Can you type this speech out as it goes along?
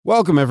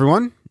Welcome,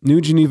 everyone.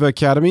 New Geneva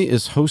Academy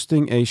is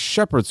hosting a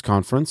Shepherd's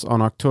Conference on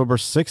October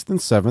 6th and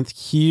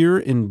 7th here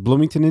in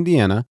Bloomington,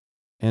 Indiana,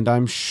 and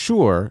I'm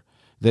sure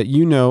that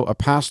you know a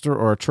pastor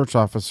or a church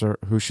officer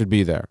who should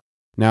be there.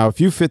 Now,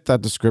 if you fit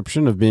that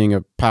description of being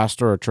a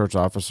pastor or a church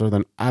officer,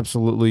 then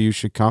absolutely you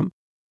should come.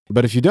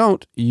 But if you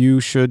don't, you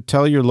should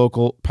tell your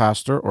local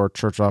pastor or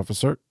church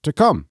officer to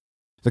come.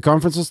 The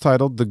conference is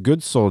titled The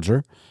Good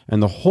Soldier,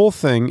 and the whole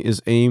thing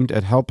is aimed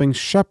at helping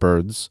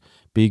shepherds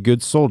be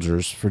good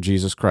soldiers for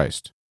Jesus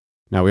Christ.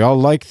 Now, we all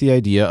like the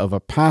idea of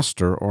a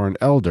pastor or an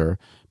elder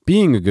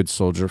being a good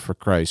soldier for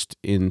Christ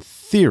in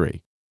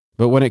theory.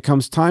 But when it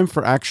comes time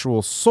for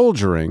actual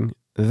soldiering,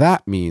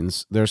 that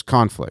means there's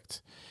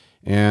conflict.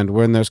 And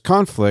when there's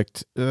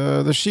conflict,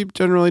 the sheep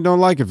generally don't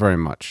like it very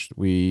much.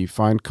 We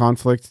find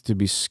conflict to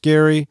be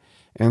scary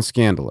and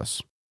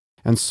scandalous.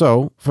 And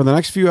so, for the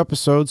next few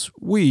episodes,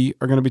 we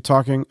are going to be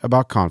talking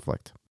about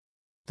conflict.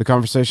 The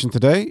conversation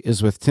today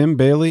is with Tim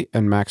Bailey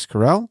and Max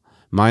Carell.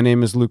 My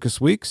name is Lucas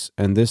Weeks,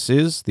 and this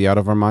is the Out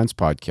of Our Minds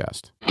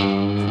podcast.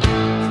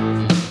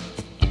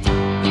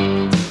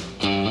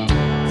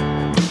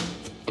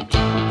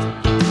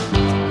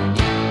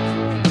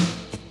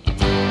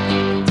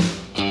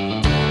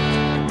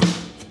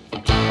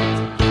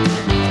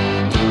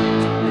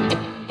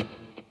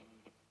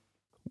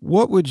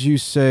 What would you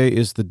say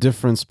is the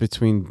difference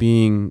between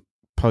being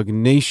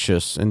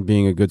pugnacious and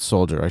being a good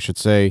soldier? I should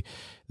say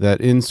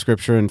that in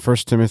Scripture, in 1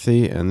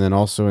 Timothy and then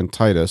also in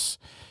Titus,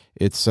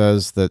 it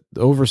says that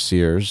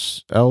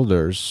overseers,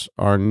 elders,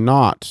 are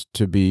not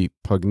to be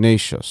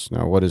pugnacious.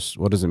 Now, what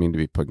does it mean to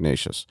be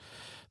pugnacious?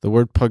 The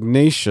word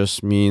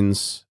pugnacious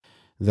means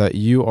that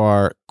you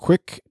are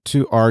quick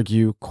to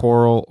argue,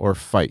 quarrel, or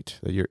fight,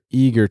 that you're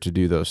eager to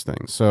do those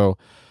things. So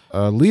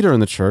a leader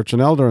in the church,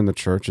 an elder in the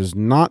church, is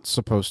not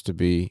supposed to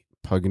be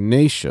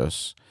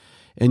pugnacious,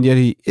 and yet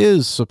he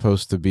is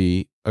supposed to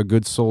be a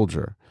good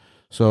soldier.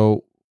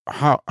 So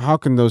how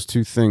can those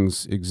two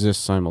things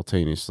exist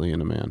simultaneously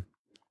in a man?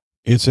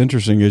 It's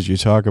interesting as you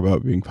talk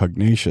about being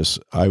pugnacious.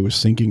 I was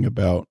thinking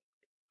about,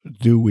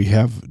 do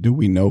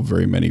we know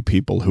very many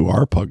people who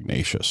are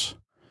pugnacious?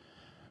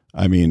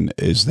 I mean,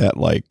 is that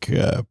like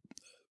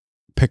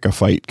pick a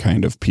fight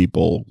kind of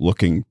people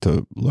looking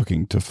to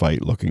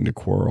fight, looking to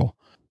quarrel?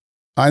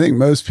 I think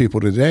most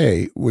people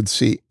today would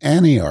see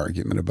any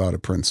argument about a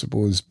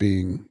principle as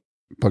being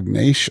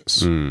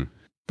pugnacious,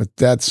 but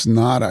that's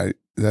not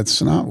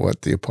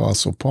what the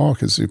Apostle Paul,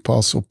 because the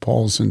Apostle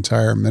Paul's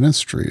entire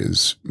ministry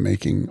is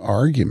making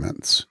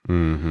arguments.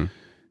 Mm-hmm.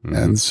 Mm-hmm.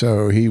 And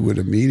so he would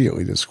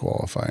immediately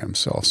disqualify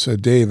himself. So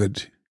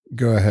David,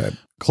 go ahead.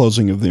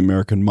 Closing of the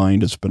American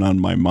Mind has been on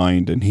my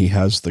mind, and he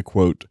has the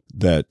quote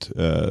that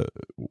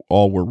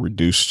all we're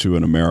reduced to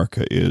in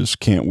America is,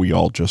 can't we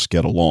all just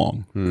get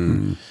along?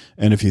 Mm-hmm.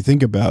 And if you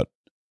think about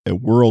a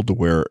world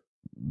where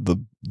the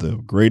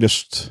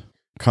greatest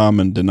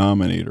common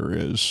denominator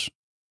is,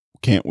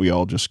 can't we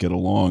all just get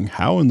along?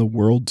 How in the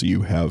world do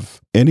you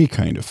have any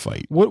kind of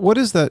fight? What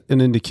is that an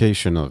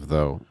indication of,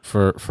 though,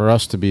 for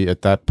us to be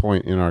at that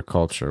point in our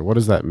culture? What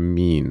does that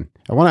mean?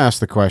 I want to ask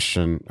the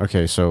question,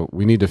 okay, so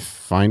we need to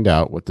find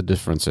out what the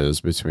difference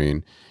is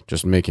between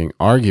just making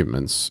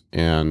arguments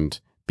and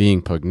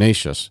being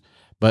pugnacious.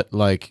 But,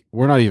 like,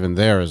 we're not even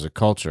there as a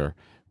culture.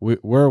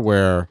 We're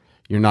where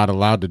you're not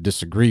allowed to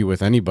disagree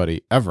with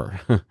anybody ever.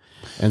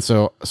 And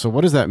so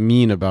what does that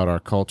mean about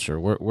our culture?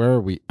 Where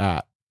are we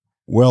at?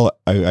 Well,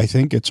 I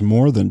think it's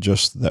more than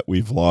just that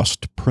we've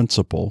lost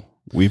principle.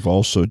 We've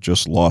also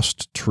just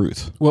lost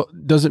truth. Well,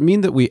 does it mean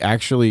that we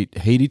actually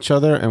hate each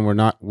other and we're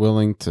not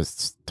willing to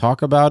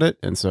talk about it?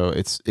 And so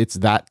it's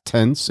that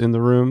tense in the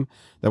room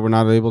that we're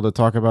not able to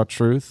talk about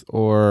truth,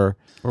 or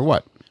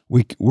what?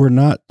 We're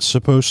not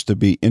supposed to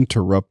be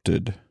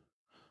interrupted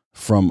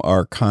from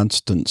our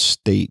constant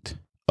state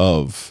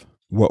of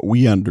what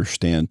we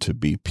understand to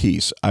be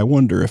peace. I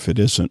wonder if it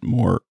isn't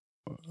more...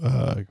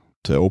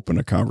 to open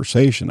a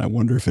conversation, I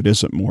wonder if it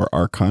isn't more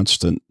our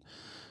constant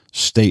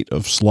state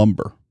of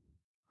slumber.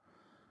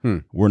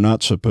 We're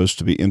not supposed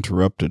to be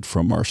interrupted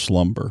from our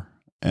slumber.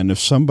 And if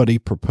somebody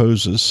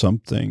proposes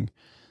something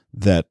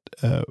that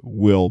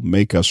will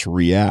make us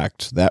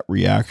react, that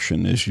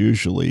reaction is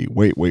usually,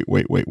 wait,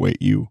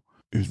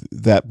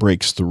 that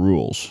breaks the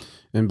rules.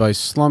 And by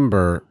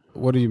slumber,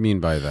 what do you mean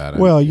by that?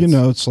 Well,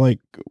 it's like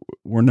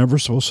we're never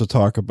supposed to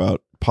talk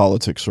about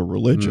politics or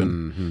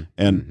religion.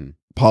 And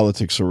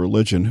politics or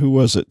religion. Who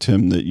was it,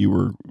 Tim, that you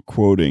were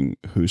quoting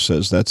who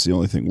says that's the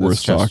only thing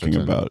worth talking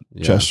about?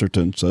 Yeah.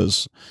 Chesterton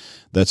says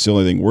that's the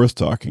only thing worth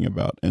talking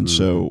about. And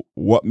so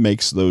what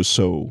makes those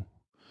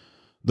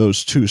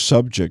two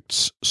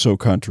subjects so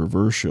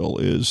controversial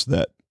is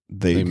that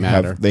they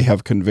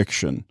have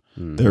conviction.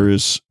 There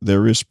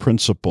is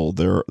principle.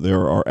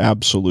 There are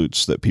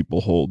absolutes that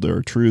people hold. There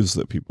are truths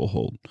that people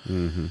hold.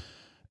 Mm-hmm.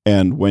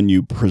 And when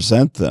you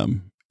present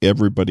them,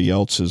 everybody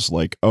else is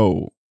like,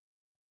 oh,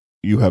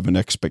 you have an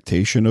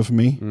expectation of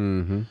me.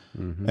 Mm-hmm.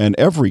 Mm-hmm. And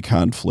every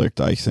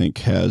conflict, I think,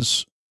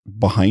 has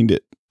behind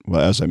it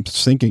well, as I'm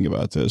thinking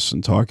about this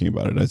and talking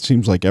about it, it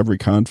seems like every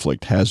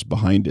conflict has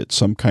behind it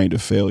some kind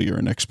of failure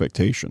and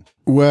expectation.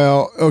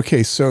 Well,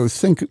 okay, so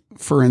think,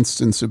 for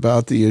instance,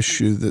 about the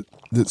issue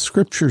that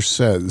Scripture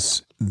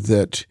says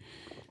that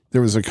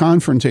there was a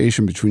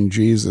confrontation between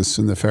Jesus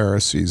and the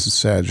Pharisees and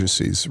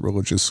Sadducees,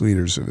 religious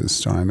leaders of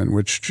his time, in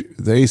which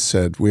they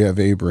said, we have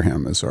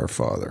Abraham as our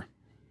father.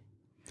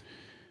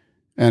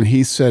 And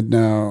he said,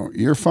 no,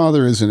 your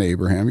father isn't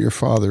Abraham, your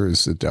father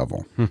is the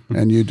devil,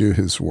 and you do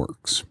his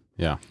works.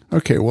 Yeah.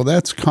 Okay, well,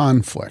 that's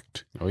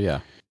conflict. Oh,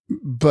 yeah.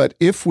 But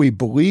if we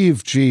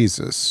believe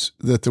Jesus,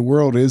 that the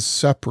world is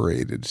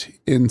separated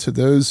into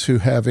those who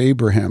have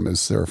Abraham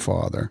as their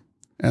father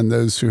and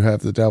those who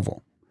have the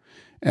devil,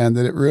 and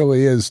that it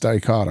really is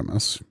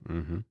dichotomous,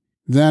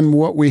 then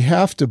what we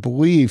have to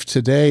believe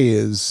today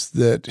is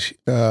that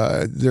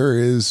there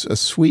is a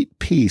sweet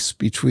peace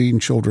between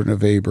children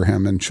of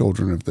Abraham and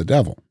children of the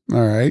devil,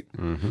 all right?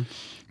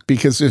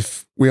 Because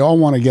if we all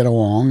want to get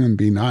along and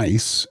be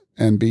nice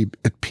and be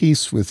at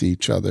peace with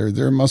each other,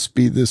 there must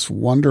be this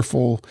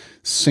wonderful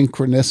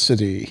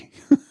synchronicity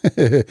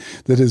that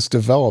has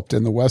developed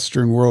in the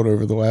Western world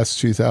over the last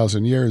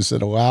 2,000 years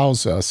that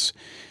allows us,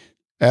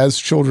 as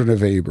children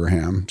of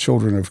Abraham,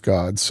 children of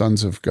God,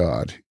 sons of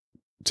God,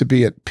 to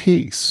be at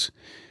peace.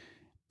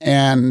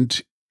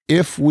 And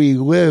if we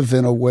live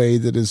in a way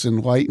that is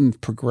enlightened,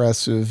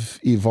 progressive,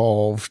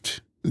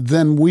 evolved,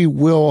 then we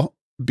will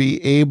be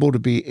able to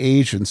be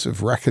agents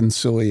of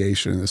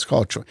reconciliation in this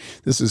culture.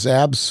 This is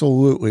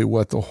absolutely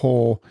what the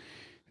whole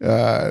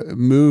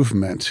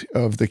movement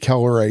of the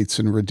Kellerites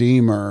and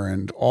Redeemer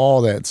and all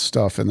that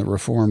stuff in the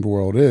Reformed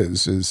world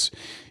is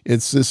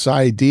it's this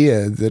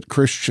idea that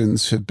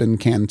Christians have been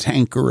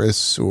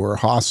cantankerous or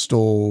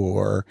hostile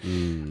or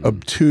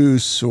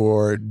obtuse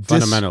or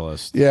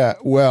fundamentalist.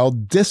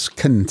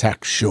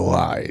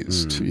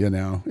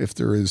 Discontextualized, if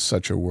there is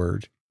such a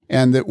word.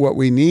 And that what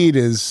we need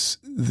is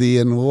the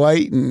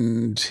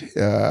enlightened,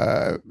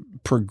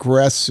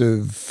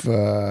 progressive...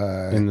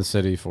 in the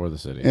city for the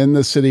city. In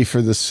the city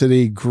for the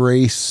city,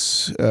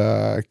 grace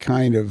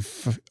kind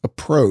of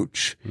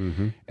approach.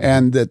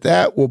 And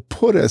that will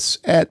put us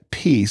at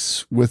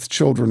peace with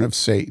children of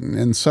Satan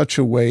in such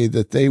a way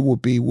that they will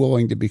be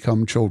willing to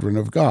become children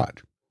of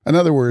God. In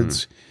other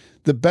words,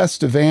 the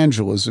best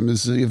evangelism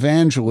is the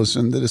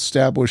evangelism that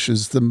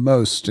establishes the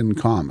most in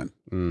common.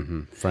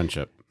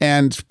 Friendship.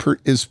 And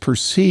is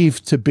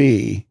perceived to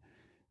be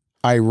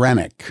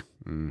ironic.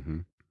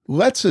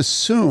 Let's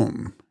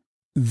assume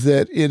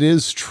that it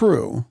is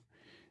true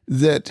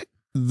that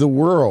the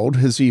world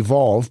has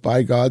evolved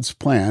by God's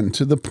plan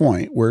to the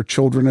point where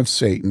children of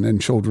Satan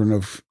and children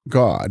of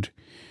God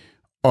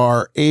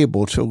are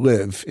able to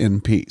live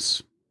in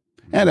peace.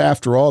 And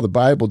after all, the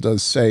Bible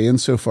does say,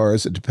 insofar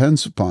as it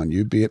depends upon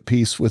you, be at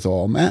peace with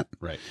all men.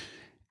 Right.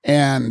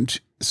 And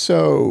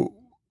so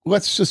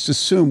let's just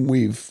assume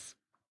we've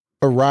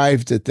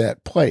arrived at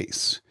that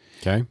place.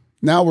 Okay.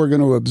 Now we're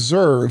going to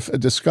observe a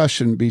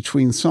discussion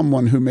between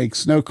someone who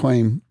makes no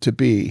claim to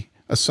be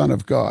a son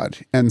of God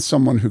and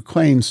someone who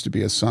claims to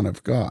be a son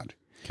of God.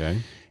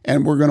 Okay.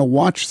 And we're going to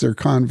watch their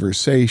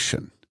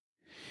conversation.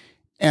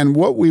 And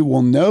what we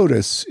will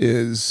notice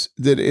is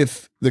that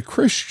if the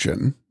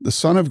Christian, the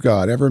son of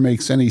God, ever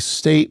makes any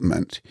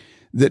statement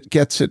that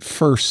gets at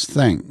first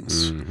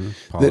things,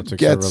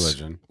 politics or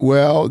religion,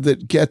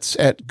 that gets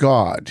at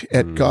God,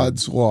 at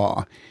God's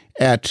law,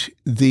 at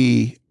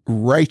the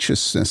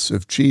righteousness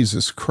of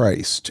Jesus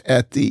Christ,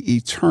 at the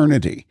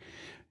eternity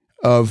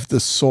of the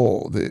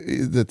soul,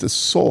 that the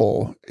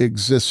soul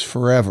exists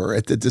forever,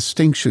 at the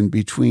distinction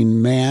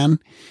between man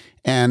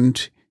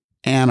and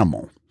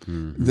animal,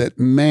 that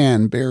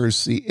man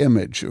bears the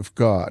image of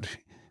God,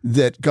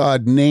 that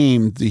God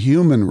named the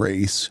human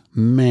race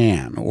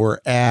man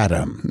or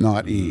Adam,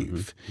 not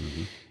Eve.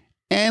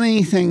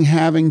 Anything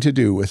having to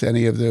do with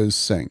any of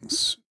those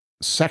things,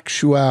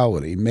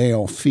 sexuality,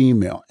 male,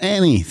 female,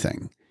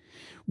 anything,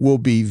 will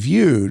be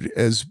viewed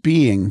as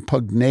being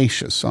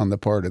pugnacious on the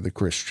part of the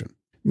Christian.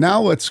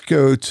 Now let's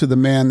go to the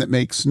man that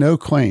makes no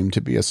claim to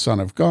be a son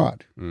of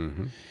God.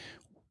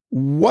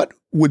 What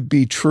would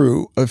be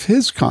true of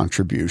his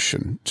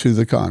contribution to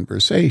the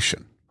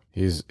conversation?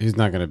 He's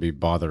not going to be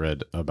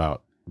bothered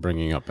about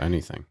bringing up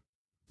anything.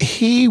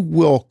 He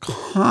will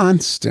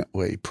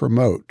constantly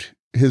promote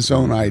his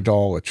own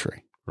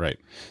idolatry. Right.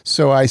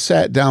 So I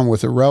sat down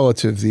with a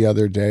relative the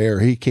other day, or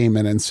he came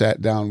in and sat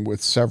down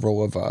with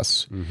several of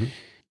us.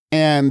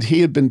 And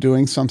he had been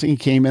doing something. He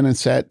came in and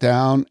sat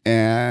down,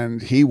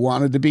 and he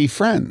wanted to be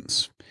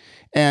friends.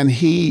 And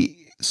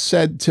he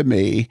said to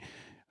me,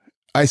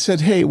 I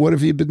said, hey, what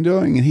have you been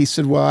doing? And he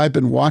said, well, I've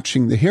been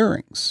watching the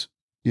hearings,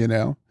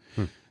 the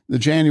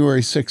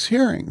January 6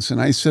 hearings.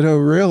 And I said, oh,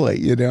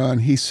 really?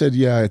 And he said,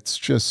 yeah, it's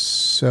just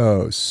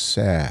so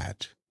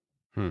sad.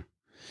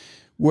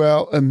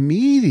 Well,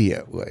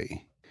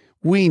 immediately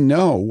we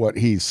know what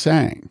he's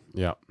saying.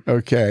 Yeah.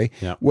 Okay.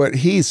 Yeah. What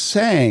he's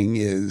saying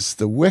is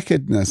the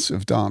wickedness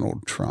of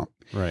Donald Trump,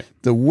 right?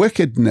 The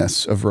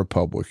wickedness of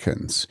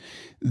Republicans,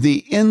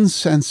 the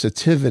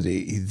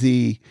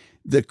insensitivity,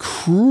 the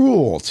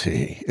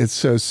cruelty. It's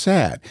so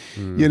sad.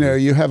 You know,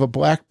 you have a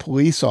black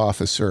police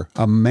officer,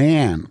 a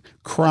man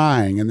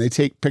crying, and they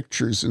take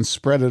pictures and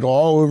spread it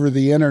all over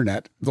the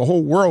internet. The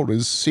whole world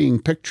is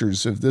seeing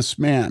pictures of this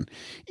man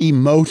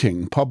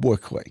emoting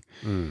publicly.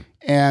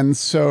 And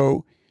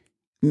so,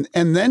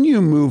 and then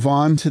you move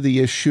on to the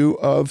issue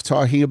of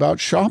talking about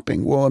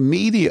shopping. Well,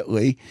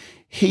 immediately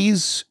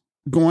he's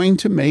going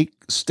to make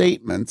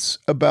statements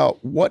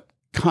about what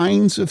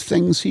kinds of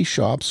things he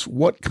shops,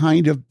 what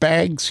kind of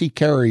bags he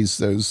carries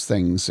those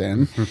things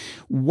in,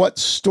 what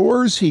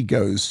stores he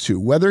goes to,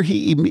 whether he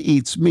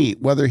eats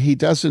meat, whether he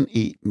doesn't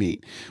eat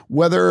meat,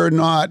 whether or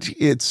not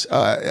it's,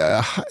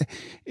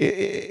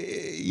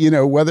 you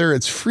know, whether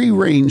it's free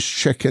range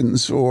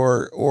chickens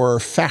or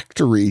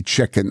factory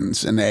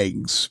chickens and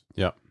eggs.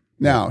 Yeah.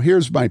 Now,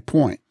 here's my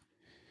point.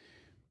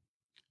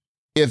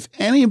 If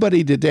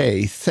anybody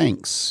today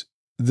thinks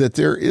that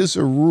there is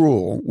a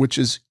rule which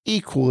is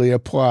equally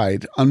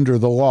applied under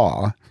the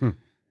law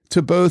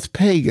to both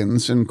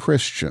pagans and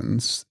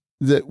Christians,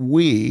 that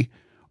we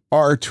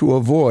are to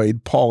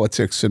avoid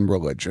politics and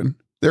religion,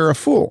 they're a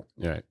fool.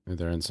 Yeah,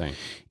 they're insane.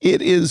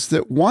 It is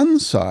that one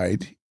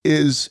side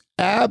is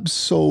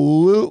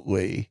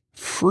absolutely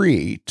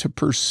free to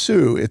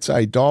pursue its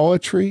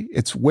idolatry,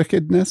 its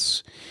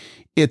wickedness,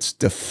 its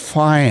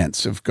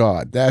defiance of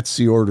God. That's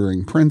the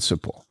ordering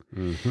principle.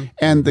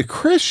 And the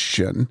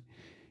Christian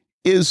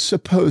is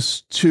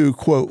supposed to,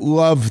 quote,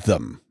 love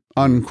them,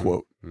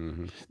 unquote.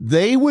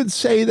 They would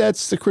say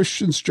that's the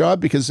Christian's job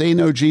because they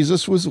know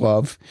Jesus was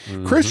love.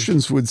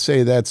 Christians would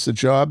say that's the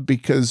job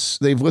because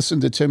they've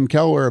listened to Tim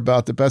Keller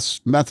about the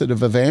best method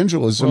of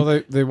evangelism.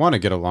 Well, they want to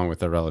get along with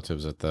their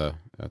relatives at the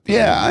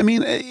yeah, I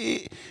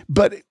mean,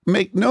 but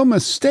make no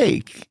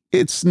mistake,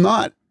 it's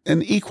not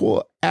an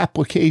equal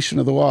application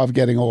of the law of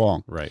getting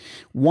along. Right.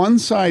 One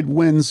side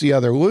wins, the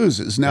other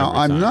loses. Now, Every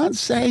I'm time. not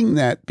saying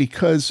that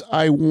because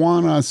I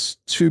want us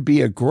to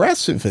be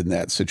aggressive in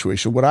that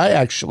situation. What I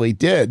actually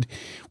did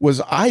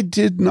was I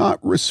did not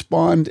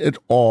respond at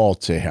all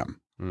to him.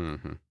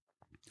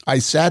 I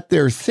sat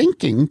there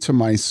thinking to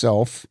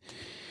myself,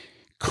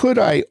 could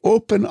I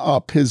open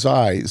up his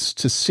eyes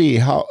to see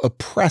how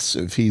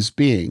oppressive he's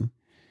being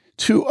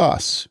to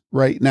us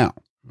right now?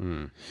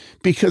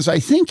 Because I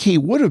think he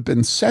would have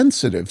been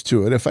sensitive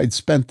to it if I'd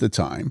spent the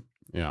time.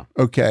 Yeah.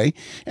 Okay.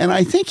 And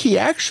I think he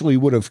actually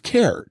would have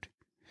cared.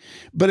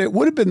 But it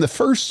would have been the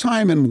first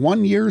time in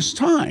 1 year's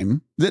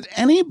time that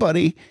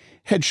anybody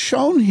had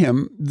shown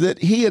him that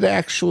he had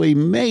actually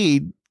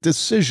made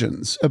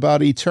decisions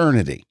about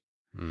eternity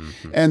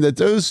and that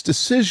those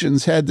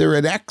decisions had their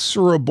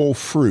inexorable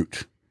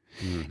fruit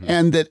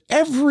and that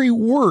every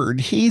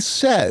word he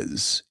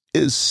says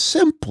is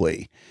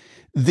simply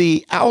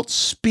the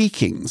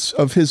outspeakings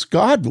of his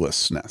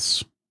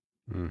godlessness.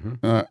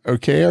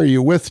 Okay, are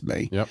you with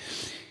me? Yep.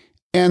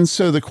 And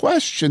so the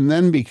question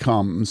then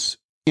becomes,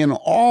 in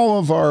all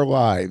of our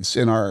lives,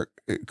 in our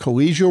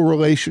collegial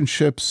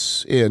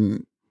relationships,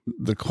 in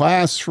the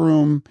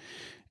classroom,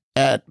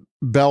 at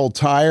Bell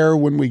Tire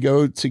when we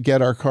go to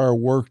get our car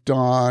worked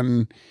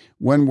on,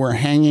 when we're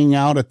hanging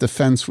out at the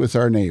fence with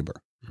our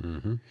neighbor,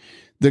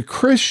 the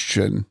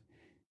Christian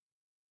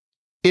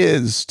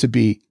is to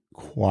be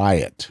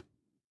quiet.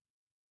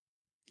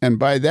 And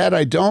by that,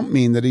 I don't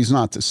mean that he's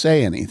not to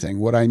say anything.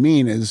 What I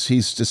mean is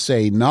he's to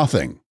say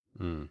nothing.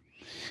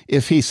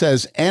 If he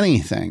says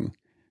anything,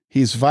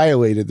 he's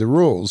violated the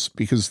rules,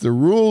 because the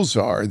rules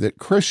are that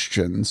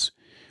Christians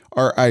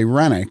are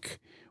ironic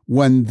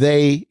when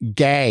they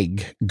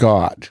gag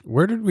God.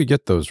 Where did we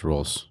get those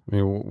rules? I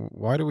mean,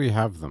 why do we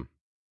have them?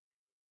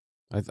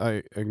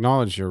 I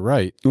acknowledge you're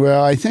right.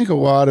 Well, I think a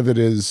lot of it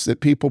is that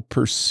people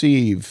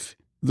perceive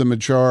the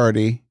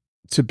majority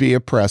to be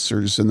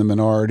oppressors and the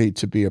minority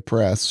to be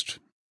oppressed.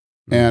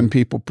 And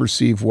people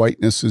perceive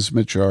whiteness as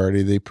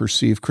majority. They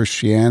perceive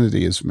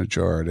Christianity as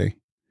majority.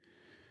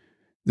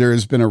 There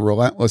has been a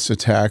relentless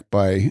attack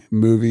by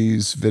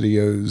movies,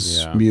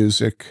 videos,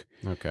 music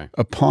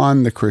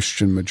upon the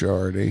Christian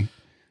majority.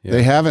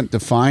 They haven't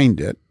defined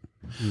it.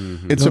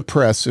 It's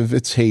oppressive.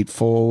 It's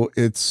hateful.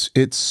 It's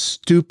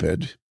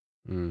stupid.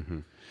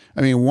 I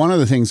mean, one of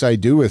the things I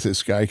do with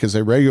this guy, because I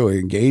regularly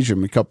engage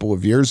him, a couple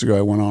of years ago,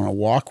 I went on a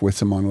walk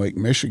with him on Lake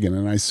Michigan,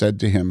 and I said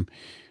to him,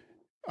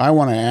 I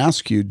want to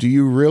ask you, do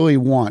you really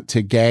want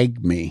to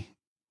gag me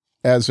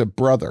as a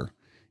brother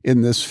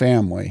in this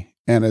family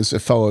and as a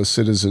fellow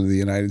citizen of the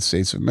United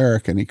States of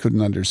America? And he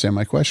couldn't understand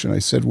my question. I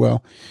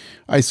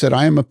said,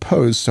 I am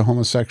opposed to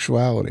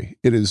homosexuality.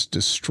 It is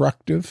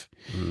destructive.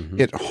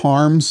 It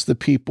harms the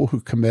people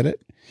who commit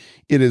it.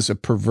 It is a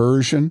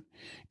perversion.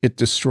 It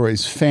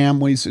destroys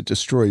families. It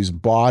destroys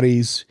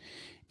bodies.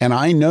 And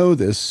I know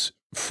this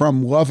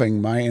from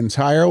loving my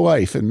entire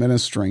life and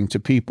ministering to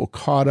people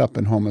caught up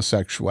in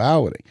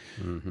homosexuality.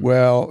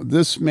 Well,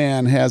 this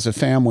man has a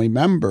family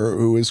member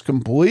who is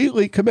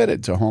completely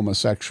committed to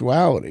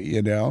homosexuality,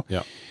 you know?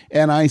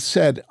 And I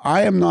said,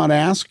 I am not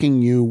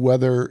asking you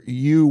whether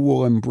you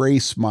will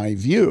embrace my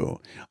view.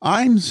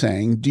 I'm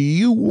saying, do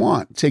you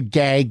want to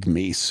gag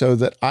me so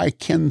that I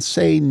can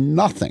say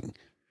nothing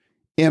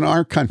in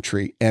our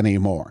country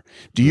anymore?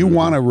 Do you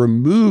want to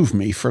remove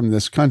me from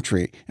this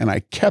country? And I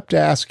kept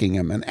asking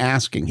him and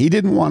asking. He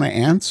didn't want to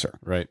answer.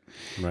 Right.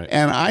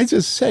 And I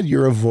just said,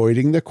 you're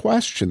avoiding the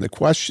question. The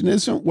question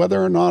isn't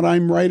whether or not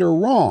I'm right or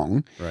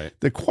wrong. Right.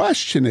 The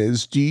question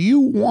is, do you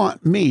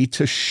want me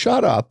to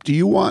shut up? Do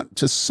you want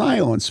to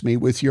silence me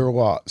with your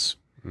laws?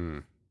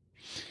 And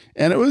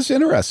it was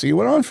interesting. He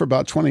went on for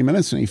about 20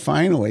 minutes, and he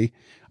finally,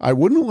 I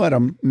wouldn't let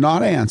him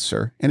not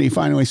answer. And he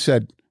finally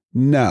said,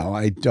 no,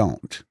 I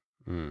don't.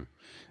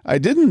 I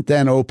didn't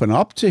then open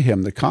up to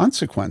him the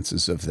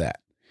consequences of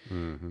that,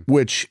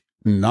 which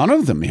none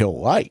of them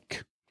he'll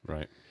like.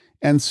 Right.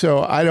 And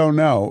so I don't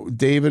know.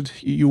 David,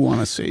 you want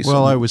to say something?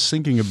 Well, I was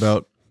thinking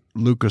about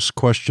Lucas'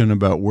 question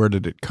about where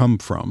did it come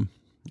from?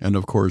 And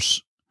of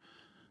course,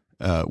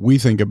 we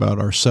think about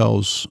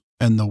ourselves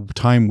and the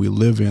time we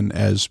live in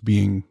as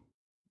being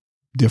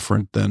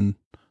different than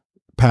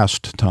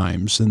past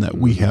times, and that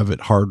we have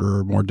it harder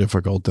or more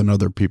difficult than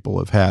other people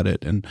have had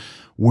it. And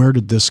where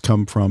did this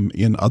come from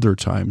in other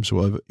times?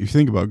 Well, if you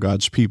think about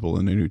God's people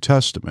in the New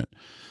Testament,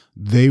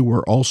 they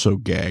were also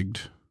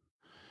gagged.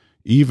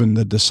 Even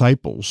the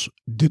disciples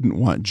didn't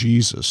want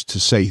Jesus to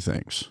say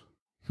things.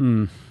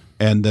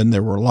 And then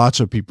there were lots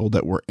of people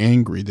that were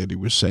angry that he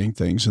was saying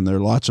things, and there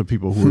are lots of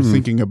people who were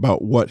thinking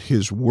about what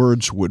his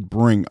words would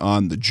bring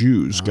on the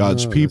Jews,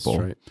 God's people.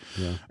 That's right.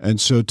 Yeah.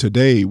 And so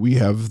today we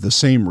have the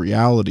same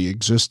reality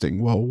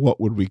existing. Well, what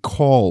would we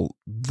call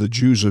the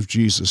Jews of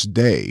Jesus'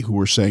 day who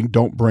were saying,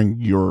 don't bring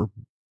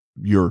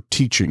your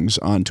teachings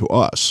onto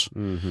us?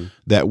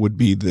 That would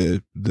be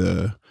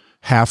the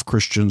half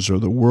Christians or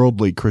the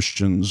worldly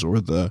Christians or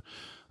the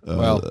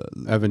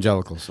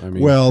evangelicals. I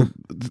mean,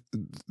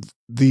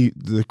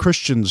 the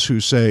Christians who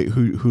say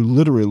who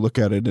literally look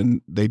at it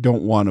and they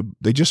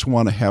just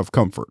want to have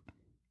comfort.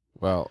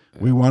 Well,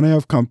 we want to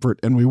have comfort,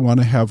 and we want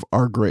to have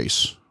our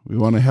grace. We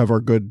want to have our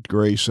good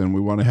grace, and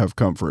we want to have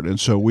comfort. And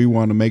so we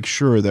want to make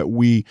sure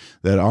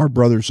that our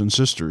brothers and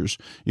sisters,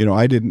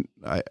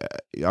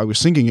 I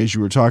was thinking as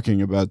you were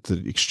talking about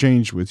the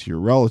exchange with your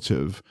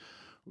relative,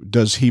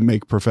 does he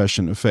make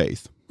profession of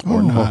faith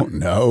or not?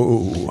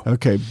 No.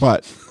 Okay,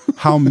 but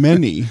how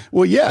many?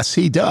 Well, yes,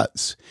 he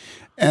does.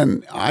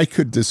 And I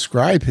could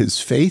describe his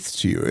faith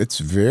to you. It's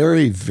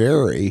very,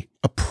 very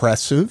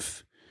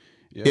oppressive.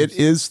 yes, it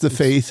is the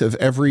faith of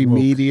every woke.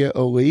 media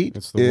elite.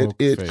 It's the woke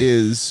It faith.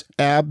 is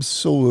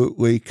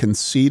absolutely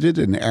conceited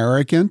and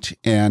arrogant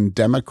and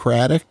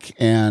democratic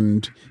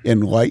and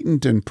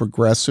enlightened and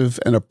progressive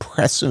and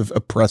oppressive.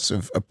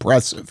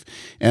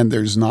 And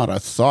there's not a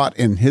thought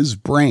in his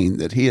brain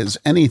that he is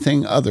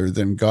anything other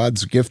than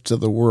God's gift to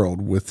the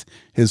world with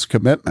his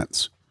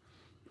commitments.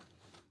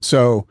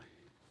 So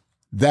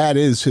that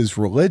is his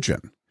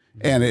religion.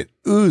 And it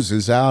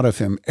oozes out of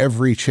him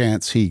every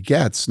chance he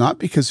gets, not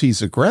because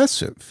he's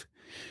aggressive,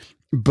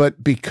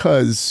 but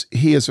because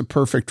he is a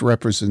perfect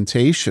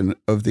representation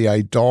of the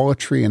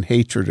idolatry and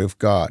hatred of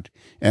God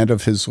and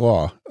of his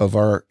law of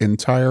our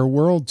entire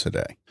world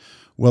today.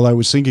 Well, I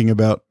was thinking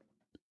about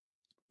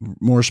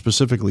more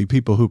specifically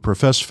people who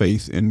profess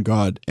faith in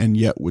God and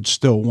yet would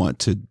still want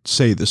to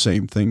say the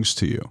same things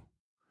to you,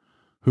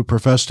 who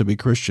profess to be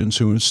Christians,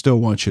 who still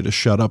want you to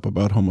shut up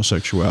about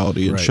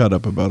homosexuality and Right. shut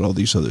up about all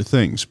these other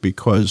things,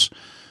 because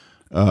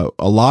a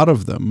lot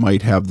of them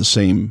might have the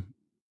same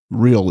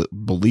real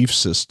belief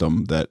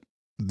system that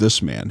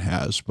this man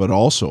has, but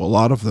also a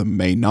lot of them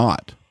may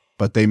not.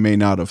 But they may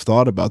not have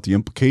thought about the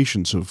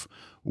implications of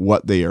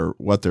what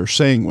they're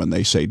saying when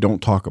they say,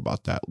 "Don't talk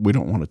about that. We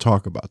don't want to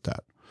talk about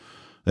that."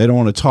 They don't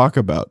want to talk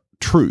about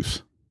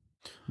truth.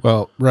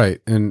 Well,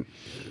 right. And,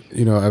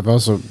 I've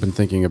also been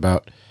thinking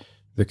about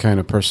the kind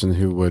of person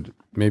who would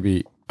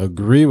maybe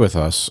agree with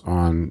us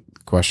on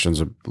questions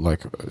of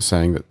like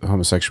saying that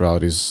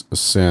homosexuality is a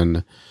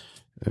sin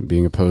and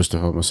being opposed to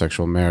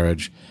homosexual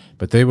marriage,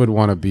 but they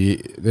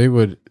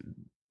would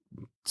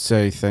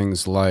say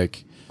things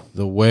like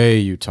the way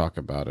you talk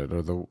about it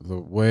or the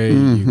way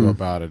you go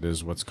about it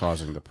is what's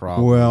causing the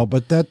problem. Well,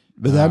 but that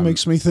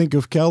makes me think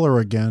of Keller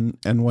again.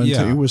 And when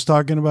Yeah. he was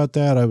talking about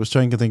that, I was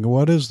trying to think,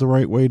 what is the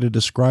right way to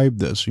describe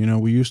this?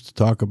 We used to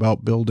talk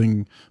about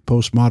building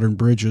postmodern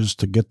bridges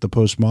to get the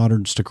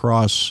postmoderns to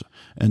cross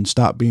and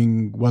stop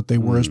being what they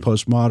were as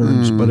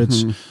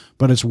postmoderns.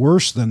 But it's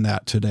worse than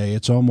that today.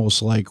 It's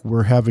almost like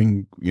we're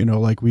having,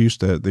 like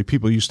the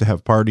people used to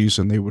have parties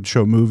and they would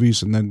show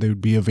movies, and then they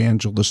would be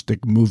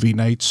evangelistic movie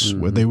nights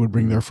where they would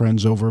bring their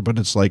friends over. But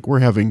it's like we're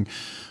having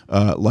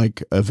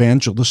like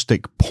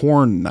evangelistic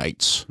porn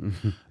nights.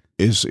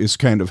 Is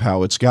kind of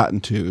how it's gotten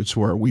to. It's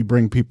where we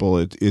bring people.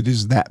 It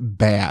is that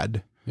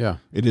bad. Yeah.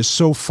 It is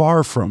so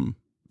far from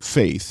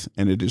faith,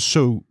 and it is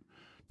so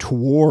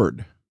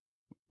toward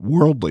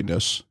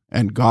worldliness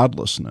and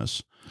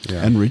godlessness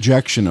and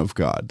rejection of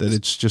God that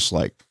it's just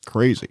like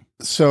crazy.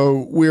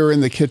 So we were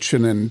in the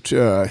kitchen,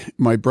 and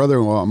my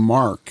brother-in-law,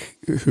 Mark,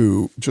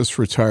 who just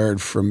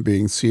retired from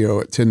being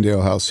CEO at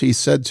Tyndale House, he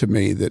said to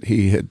me that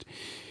he had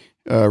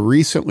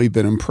recently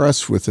been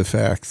impressed with the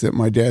fact that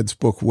my dad's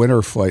book,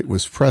 Winter Flight,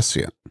 was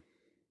prescient.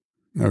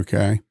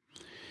 Okay.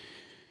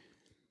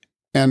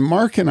 And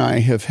Mark and I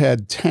have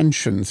had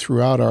tension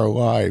throughout our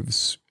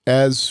lives,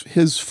 as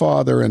his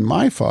father and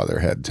my father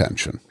had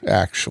tension,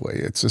 actually.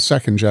 It's a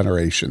second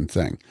generation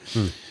thing.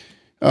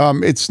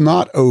 It's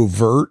not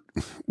overt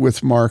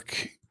with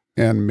Mark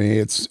and me.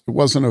 It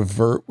wasn't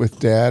overt with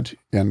Dad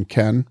and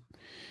Ken.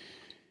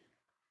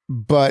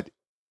 But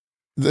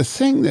the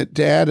thing that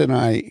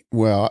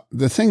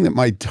the thing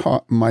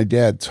that my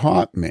dad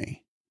taught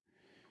me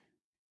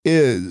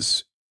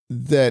is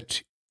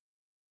that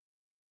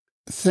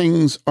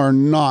things are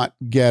not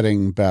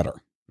getting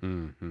better.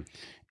 Mm-hmm.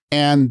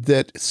 And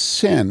that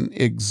sin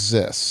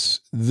exists,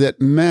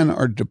 that men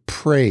are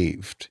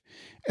depraved,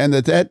 and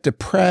that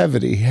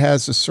depravity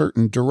has a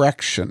certain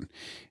direction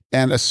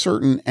and a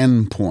certain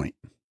endpoint.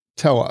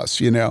 Tell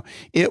us,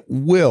 it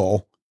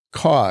will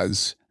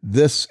cause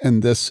this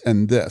and this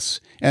and this,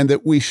 and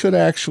that we should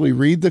actually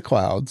read the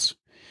clouds,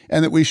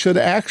 and that we should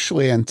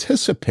actually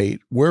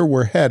anticipate where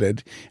we're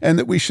headed, and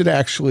that we should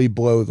actually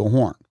blow the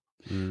horn.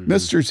 Mm-hmm.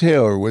 Mr.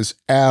 Taylor was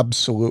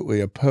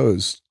absolutely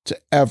opposed to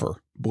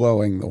ever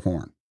blowing the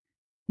horn.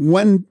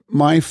 When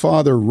my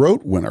father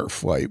wrote Winter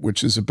Flight,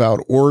 which is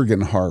about organ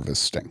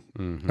harvesting,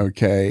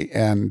 okay,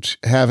 and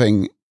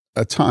having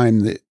a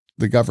time that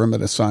the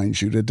government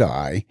assigns you to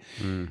die,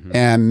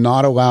 and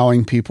not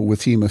allowing people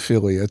with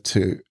hemophilia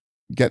to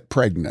get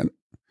pregnant,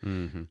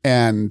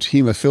 and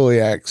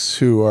hemophiliacs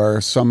who are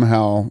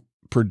somehow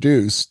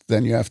produced,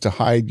 then you have to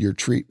hide your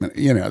treatment.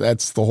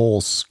 That's the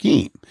whole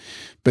scheme.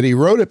 But he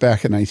wrote it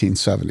back in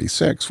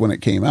 1976 when it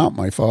came out.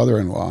 My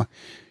father-in-law,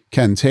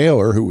 Ken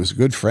Taylor, who was a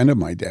good friend of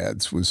my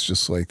dad's, was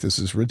just like, this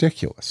is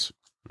ridiculous.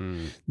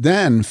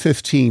 Then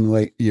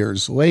 20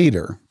 years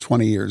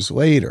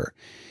later,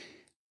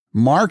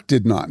 Mark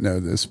did not know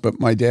this, but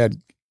my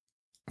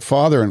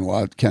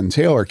father-in-law, Ken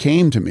Taylor,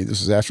 came to me.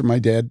 This is after my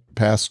dad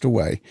passed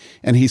away.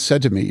 And he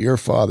said to me, your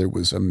father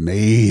was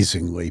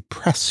amazingly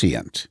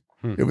prescient.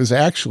 It was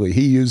actually,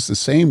 he used the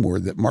same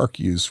word that Mark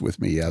used with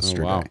me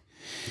yesterday. Oh, wow.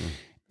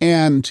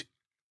 And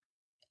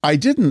I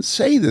didn't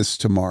say this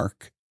to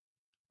Mark,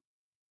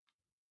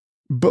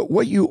 but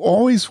what you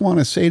always want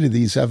to say to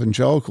these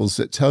evangelicals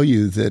that tell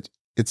you that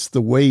it's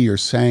the way you're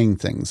saying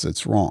things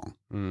that's wrong,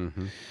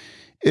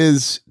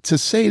 is to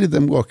say to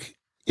them, look,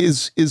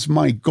 is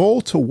my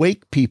goal to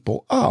wake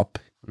people up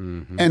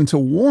and to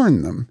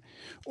warn them,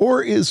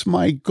 or is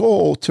my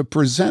goal to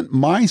present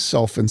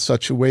myself in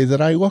such a way that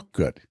I look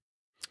good?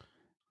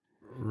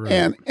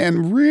 Right.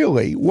 And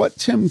really, what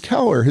Tim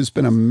Keller has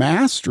been a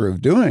master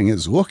of doing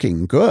is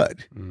looking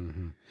good.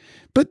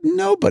 But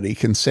nobody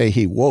can say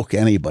he woke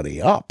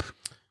anybody up.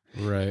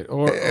 Right.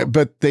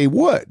 But they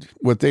would.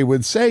 What they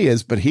would say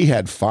is, but he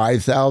had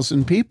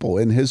 5,000 people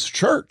in his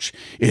church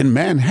in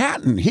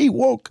Manhattan. He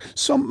woke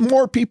some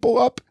more people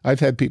up. I've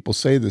had people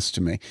say this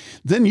to me.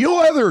 Than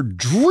you'll ever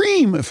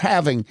dream of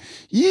having.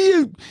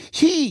 And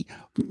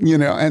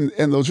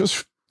they'll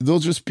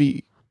just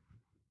be,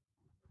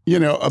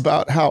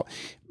 about how.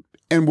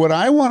 And what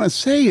I want to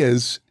say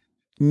is,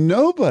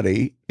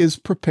 nobody is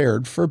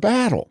prepared for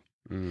battle.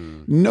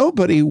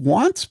 Nobody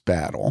wants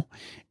battle.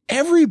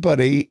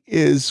 Everybody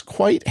is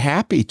quite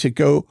happy to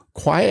go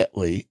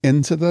quietly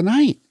into the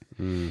night.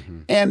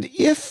 And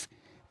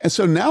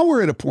so now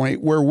we're at a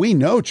point where we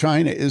know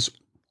China is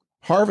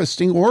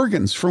harvesting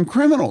organs from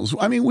criminals.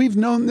 I mean, we've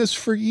known this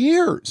for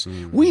years.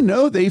 We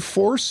know they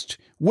forced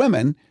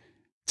women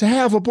to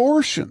have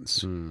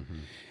abortions.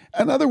 In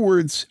other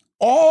words,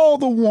 all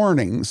the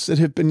warnings that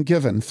have been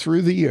given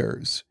through the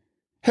years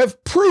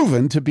have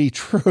proven to be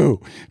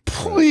true.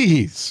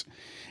 Please.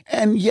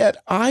 And yet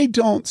I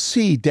don't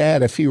see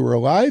Dad, if he were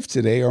alive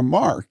today, or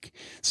Mark,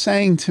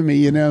 saying to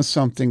me,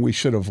 something, we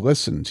should have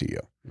listened to you.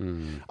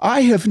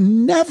 I have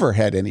never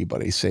had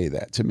anybody say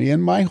that to me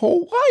in my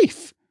whole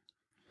life.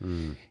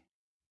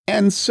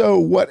 And so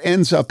what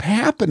ends up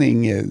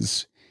happening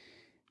is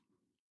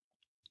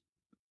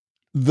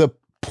the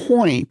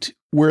point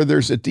where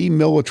there's a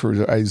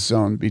demilitarized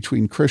zone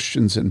between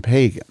Christians and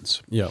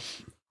pagans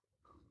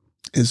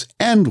is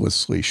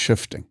endlessly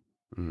shifting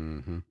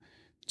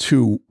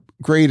to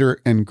greater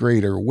and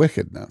greater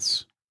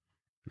wickedness.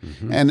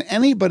 And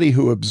anybody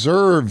who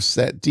observes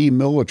that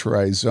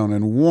demilitarized zone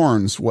and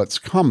warns what's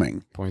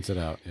coming, points it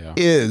out,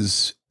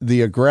 is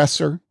the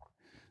aggressor,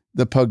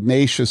 the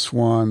pugnacious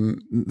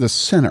one, the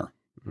sinner.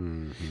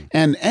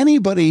 And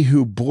anybody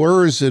who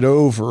blurs it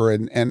over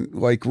and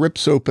like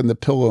rips open the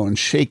pillow and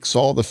shakes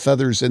all the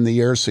feathers in the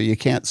air so you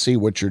can't see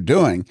what you're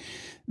doing,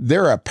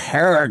 they're a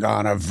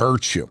paragon of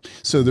virtue.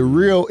 So the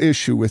real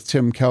issue with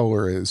Tim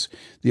Keller is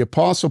the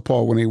Apostle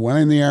Paul, when he went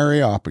in the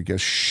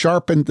Areopagus,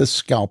 sharpened the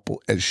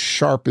scalpel as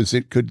sharp as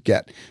it could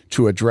get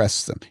to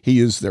address them. He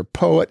used their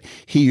poet.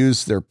 He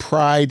used their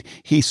pride.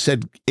 He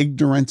said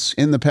ignorance.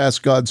 In the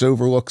past, God's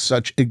overlooked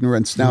such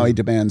ignorance. Now he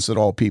demands that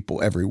all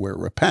people everywhere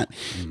repent.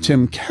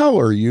 Tim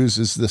Keller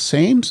uses the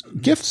same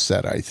gift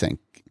set, I think,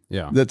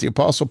 that the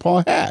Apostle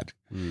Paul had.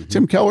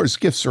 Tim Keller's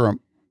gifts are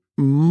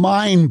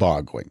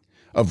mind-boggling.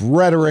 Of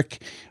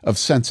rhetoric, of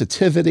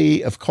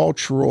sensitivity, of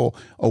cultural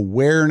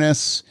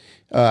awareness,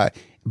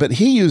 but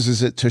he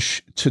uses it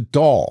to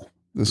dull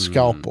the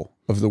scalpel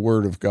of the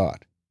Word of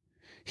God.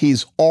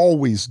 He's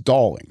always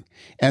dulling.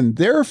 And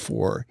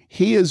therefore,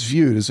 he is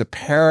viewed as a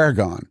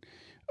paragon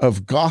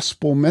of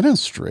gospel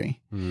ministry.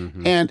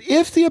 Mm-hmm. And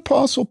if the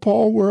Apostle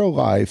Paul were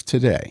alive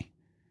today,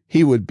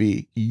 he would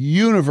be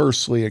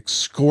universally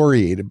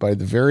excoriated by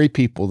the very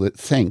people that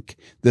think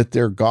that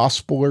they're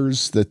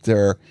gospelers, that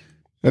they're,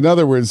 in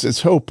other words,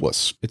 it's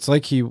hopeless. It's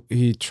like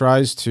he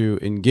tries to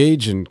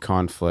engage in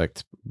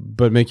conflict,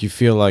 but make you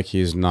feel like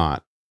he's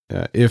not.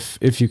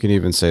 If you can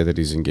even say that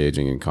he's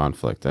engaging in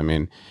conflict. I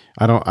mean,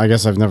 I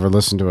guess I've never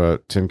listened to a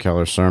Tim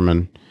Keller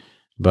sermon,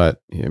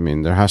 but I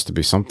mean, there has to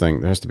be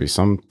something. There has to be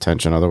some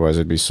tension. Otherwise,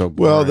 it'd be so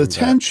boring. Well, the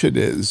tension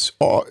is,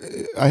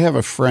 I have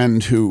a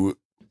friend who,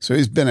 so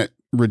he's been at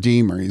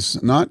Redeemer.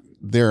 He's not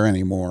there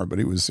anymore, but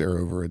he was there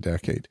over a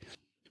decade.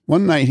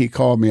 One night he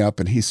called me up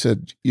and he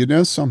said, you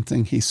know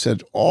something? He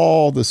said,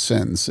 all the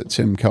sins that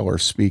Tim Keller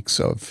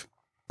speaks of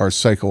are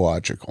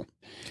psychological.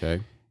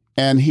 Okay.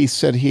 And he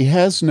said he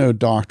has no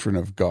doctrine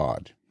of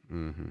God.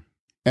 Mm-hmm.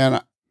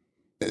 And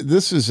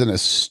this is an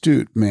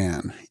astute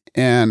man.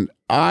 And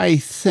I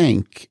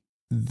think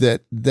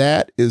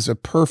that is a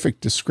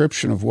perfect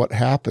description of what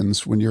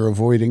happens when you're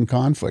avoiding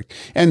conflict.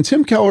 And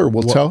Tim Keller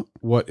will tell...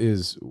 What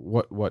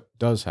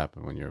does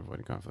happen when you're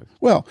avoiding conflict?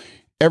 Well,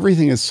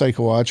 everything is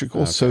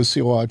psychological,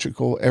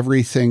 sociological.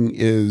 Everything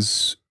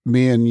is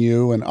me and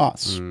you and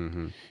us.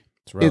 Mm-hmm.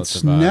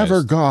 It's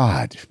never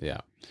God.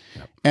 Yeah.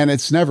 Yep. And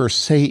it's never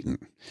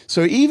Satan.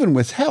 So even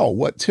with hell,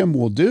 what Tim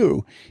will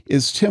do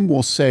is Tim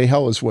will say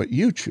hell is what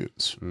you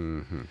choose.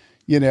 Mm-hmm.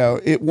 You know,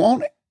 it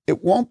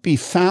won't be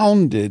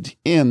founded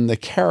in the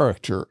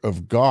character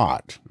of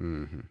God,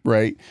 mm-hmm.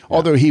 right? Yeah.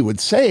 Although he would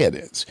say it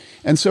is.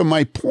 And so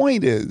my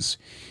point is,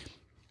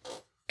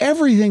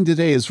 everything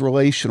today is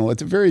relational. At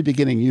the very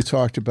beginning, you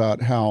talked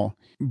about how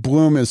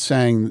Bloom is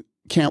saying,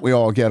 can't we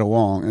all get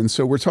along? And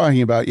so we're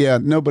talking about,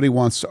 nobody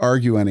wants to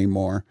argue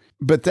anymore.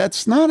 But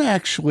that's not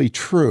actually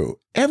true.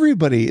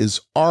 Everybody is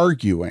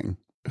arguing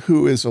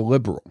who is a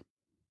liberal.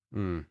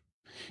 Mm.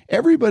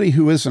 Everybody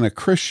who isn't a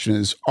Christian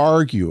is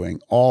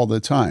arguing all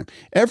the time.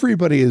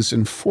 Everybody is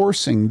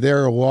enforcing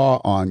their law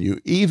on you,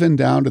 even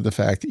down to the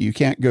fact that you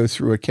can't go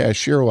through a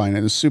cashier line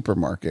in a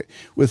supermarket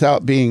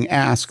without being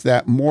asked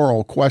that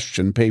moral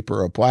question,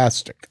 paper or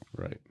plastic.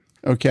 Right.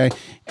 Okay?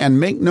 And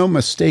make no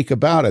mistake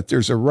about it,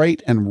 there's a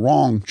right and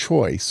wrong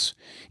choice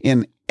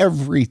in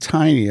every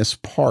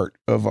tiniest part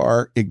of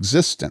our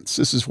existence.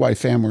 This is why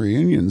family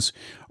reunions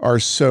are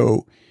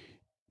so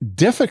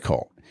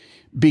difficult,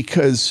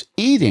 because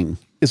eating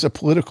is a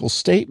political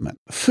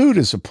statement. Food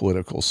is a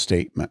political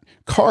statement.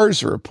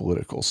 Cars are a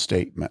political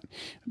statement.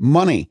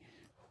 Money,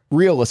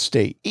 real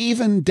estate,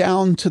 even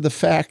down to the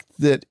fact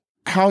that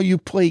how you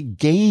play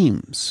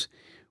games,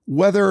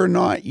 whether or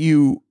not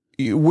you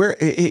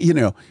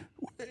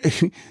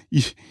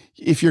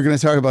if you're going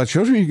to talk about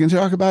children, you can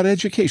talk about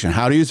education.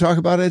 How do you talk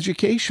about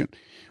education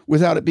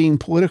without it being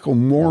political,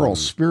 moral,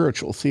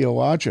 spiritual,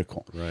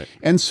 theological? Right.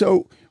 And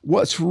so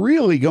what's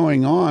really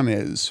going on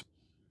is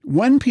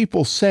when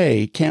people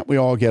say, can't we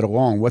all get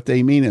along? What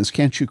they mean is,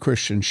 can't you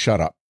Christians shut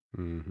up?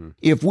 Mm-hmm.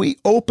 If we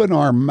open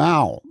our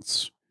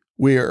mouths,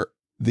 we're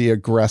the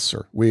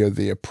aggressor. We are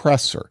the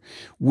oppressor.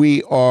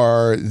 We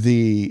are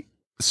the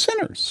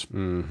sinners.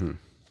 Mm-hmm.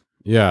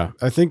 Yeah,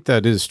 I think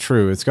that is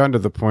true. It's gotten to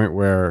the point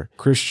where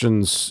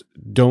Christians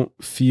don't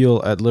feel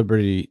at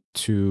liberty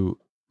to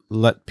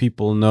let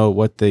people know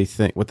what they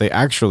think, what they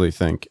actually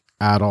think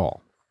at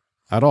all.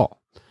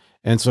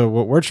 And so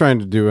what we're trying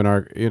to do in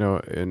our,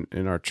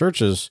 in our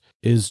churches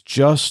is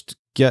just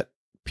get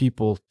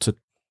people to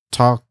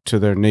talk to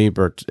their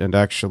neighbor and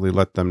actually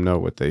let them know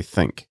what they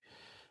think,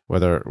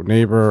 whether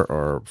neighbor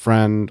or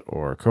friend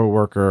or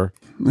coworker.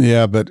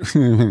 Yeah, but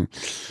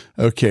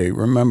okay,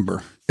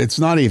 remember, it's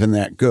not even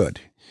that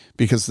good,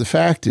 because the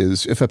fact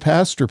is, if a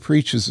pastor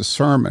preaches a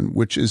sermon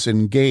which is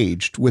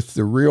engaged with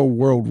the real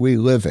world we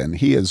live in,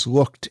 he is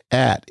looked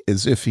at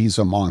as if he's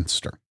a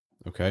monster.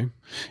 Okay.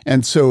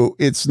 And so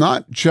it's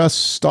not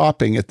just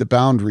stopping at the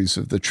boundaries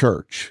of the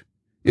church.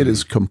 It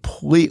is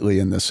completely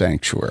in the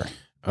sanctuary.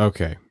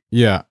 Okay.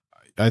 Yeah.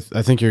 I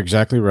think you're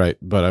exactly right,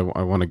 but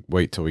I want to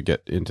wait till we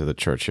get into the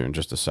church here in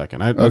just a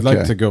second. I'd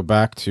like to go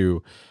back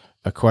to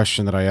a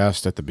question that I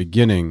asked at the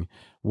beginning.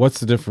 What's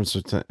the difference?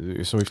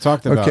 So we've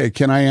talked about... Okay,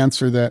 can I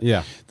answer that?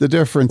 Yeah. The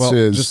difference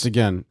is... Just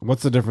again,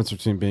 what's the difference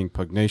between being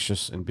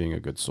pugnacious and being a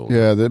good soldier?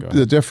 Yeah,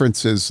 the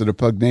difference is that a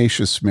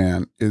pugnacious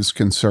man is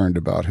concerned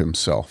about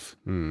himself.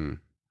 Mm.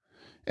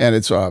 And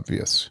it's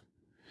obvious.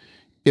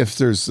 If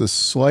there's the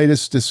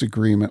slightest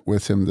disagreement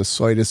with him, the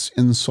slightest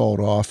insult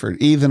offered,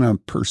 even a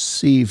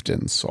perceived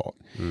insult,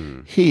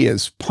 he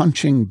is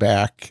punching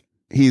back.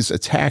 He's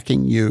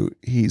attacking you.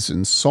 He's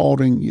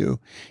insulting you.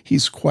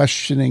 He's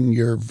questioning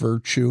your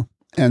virtue.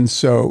 And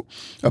so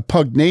a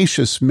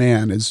pugnacious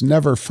man is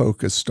never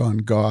focused on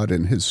God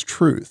and his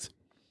truth.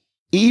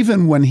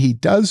 Even when he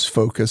does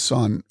focus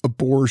on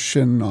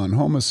abortion, on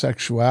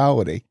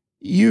homosexuality,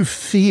 you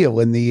feel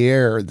in the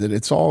air that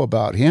it's all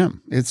about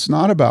him. It's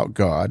not about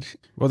God.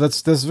 Well,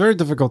 that's very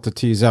difficult to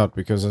tease out,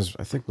 because as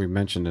I think we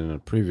mentioned in a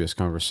previous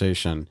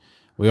conversation,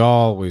 We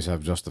always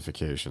have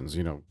justifications,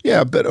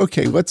 Yeah, but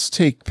okay, let's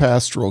take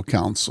pastoral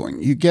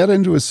counseling. You get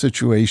into a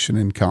situation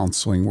in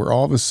counseling where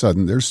all of a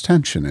sudden there's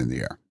tension in the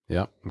air.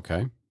 Yeah,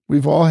 okay.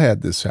 We've all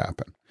had this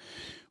happen.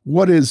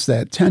 What is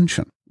that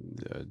tension?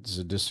 It's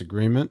a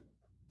disagreement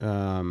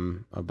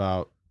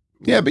about...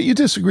 Yeah, but you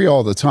disagree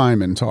all the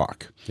time in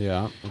talk.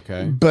 Yeah,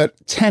 okay.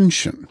 But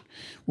tension.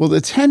 Well,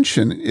 the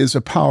tension is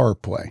a power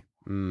play.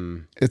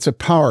 It's a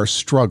power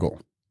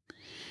struggle.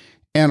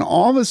 And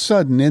all of a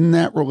sudden in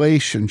that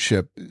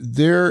relationship,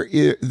 there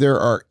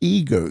are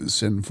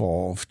egos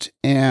involved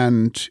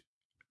and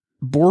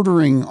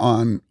bordering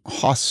on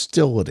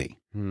hostility.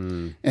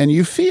 And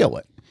you feel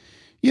it.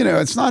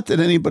 It's not that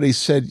anybody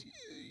said,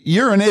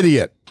 you're an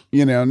idiot.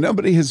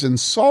 Nobody has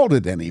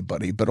insulted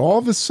anybody, but all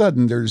of a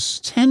sudden there's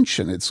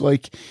tension. It's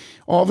like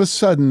all of a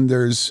sudden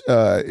there's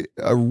a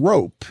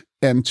rope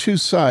and two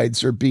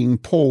sides are being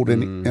pulled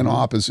in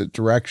opposite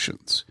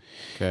directions.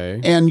 Okay.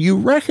 And you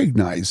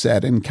recognize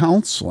that in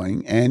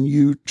counseling and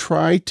you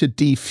try to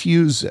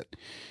defuse it.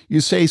 You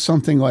say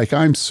something like,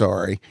 I'm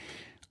sorry,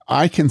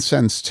 I can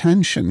sense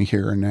tension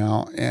here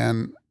now.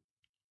 And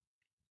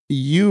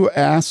you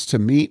asked to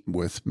meet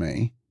with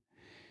me.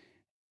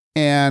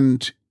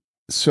 And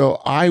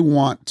so I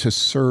want to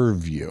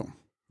serve you.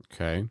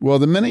 Okay. Well,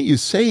 the minute you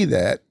say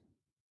that,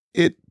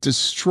 it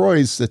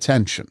destroys the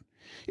tension.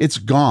 It's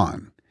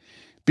gone.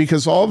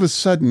 Because all of a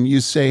sudden you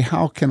say,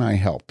 how can I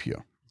help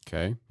you?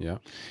 Okay, yeah.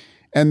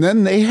 And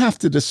then they have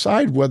to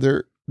decide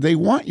whether they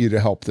want you to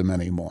help them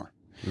anymore.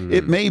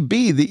 It may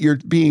be that you're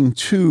being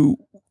too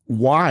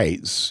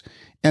wise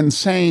and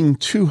saying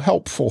too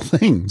helpful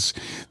things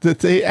that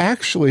they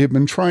actually have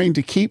been trying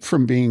to keep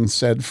from being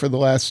said for the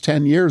last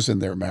 10 years in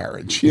their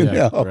marriage, you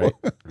know?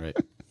 Right.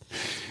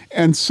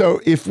 And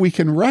so if we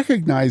can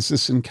recognize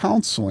this in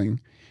counseling,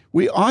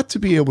 we ought to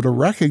be able to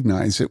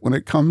recognize it when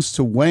it comes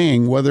to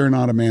weighing whether or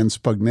not a man's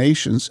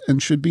pugnacious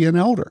and should be an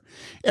elder.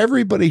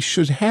 Everybody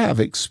should have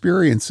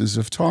experiences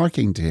of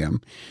talking to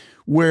him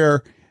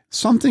where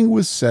something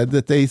was said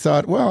that they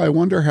thought, well, I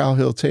wonder how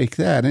he'll take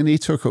that. And he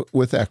took it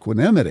with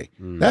equanimity.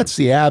 That's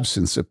the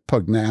absence of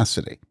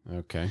pugnacity.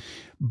 Okay.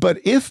 But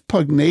if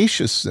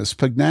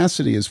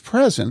pugnacity is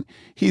present,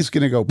 he's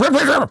going to go,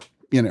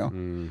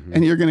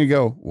 and you're going to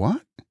go,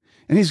 what?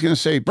 And he's going to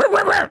say,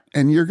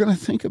 and you're going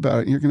to think about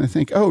it. And you're going to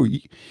think, oh,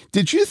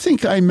 did you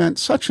think I meant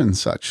such and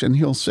such? And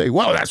he'll say,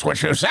 well, that's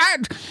what you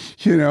said,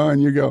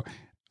 and you go,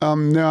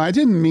 no, I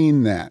didn't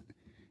mean that.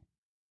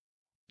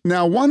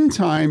 Now, one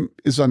time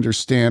is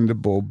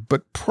understandable,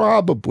 but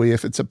probably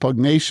if it's a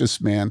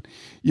pugnacious man,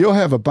 you'll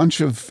have a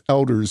bunch of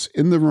elders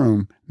in the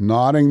room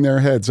nodding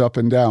their heads up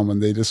and down when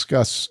they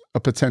discuss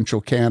a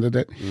potential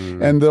candidate.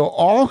 And they'll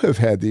all have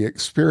had the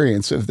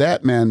experience of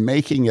that man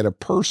making it a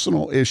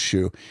personal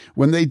issue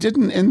when they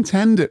didn't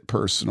intend it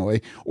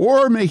personally,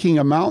 or making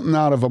a mountain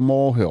out of a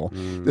molehill.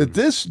 That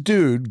this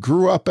dude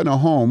grew up in a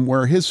home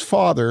where his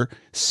father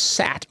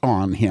sat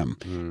on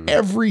him.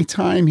 Every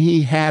time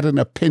he had an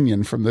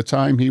opinion from the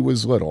time he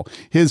was little,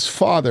 his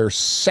father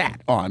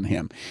sat on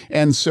him.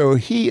 And so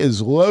he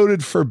is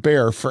loaded for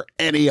bear for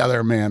any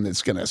other man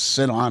that's going to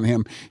sit on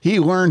him.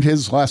 He learned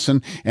his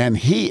lesson, and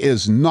he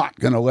is not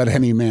going to let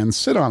any man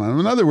sit on him.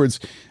 In other words,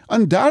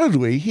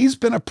 undoubtedly, he's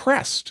been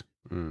oppressed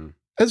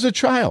as a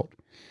child.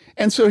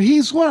 And so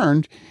he's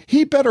learned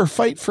he better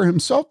fight for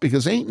himself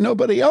because ain't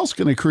nobody else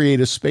going to create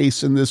a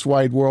space in this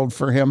wide world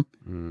for him.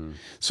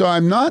 So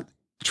I'm not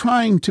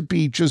trying to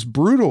be just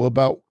brutal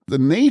about the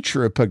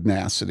nature of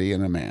pugnacity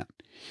in a man.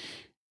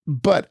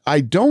 But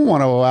I don't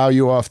want to allow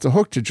you off the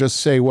hook to just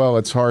say, well,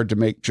 it's hard to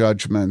make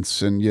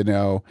judgments. And,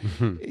 are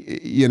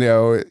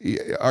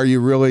you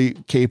really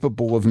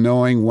capable of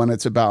knowing when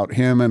it's about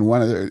him and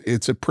when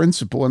it's a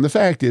principle? And the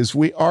fact is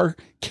we are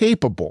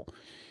capable.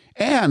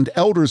 And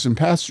elders and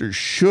pastors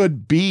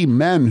should be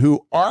men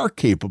who are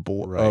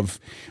capable of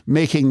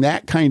making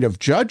that kind of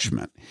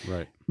judgment.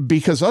 Right.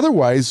 Because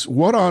otherwise,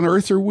 what on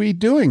earth are we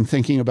doing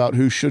thinking about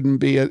who shouldn't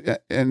be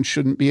and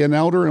shouldn't be an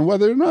elder and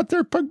whether or not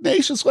they're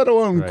pugnacious, let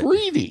alone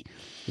greedy?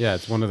 Yeah,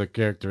 it's one of the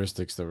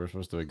characteristics that we're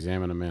supposed to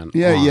examine a man.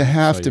 Yeah, you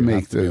have to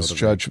make those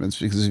judgments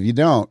because if you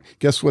don't,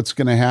 guess what's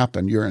going to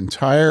happen? Your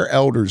entire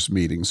elders'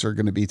 meetings are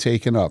going to be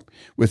taken up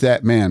with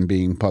that man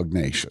being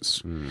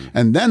pugnacious.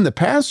 And then the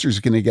pastor's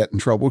going to get in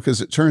trouble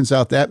because it turns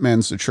out that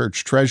man's the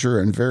church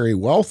treasurer and very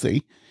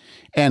wealthy.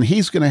 And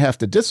he's going to have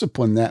to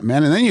discipline that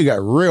man. And then you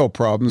got real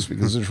problems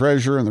because the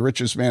treasurer and the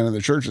richest man in the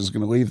church is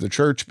going to leave the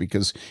church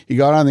because he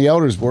got on the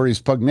elders board.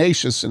 He's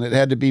pugnacious and it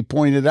had to be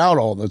pointed out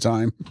all the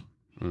time.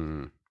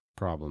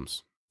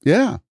 Problems.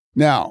 Yeah.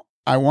 Now,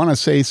 I want to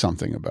say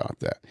something about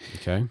that.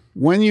 Okay.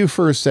 When you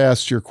first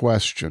asked your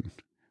question,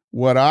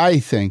 what I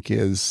think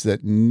is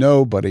that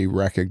nobody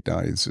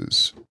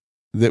recognizes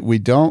that we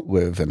don't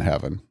live in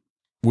heaven.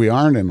 We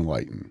aren't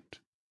enlightened.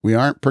 We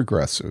aren't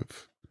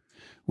progressive.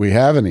 We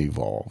haven't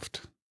evolved.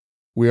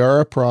 We are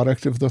a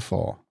product of the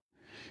fall.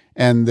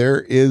 And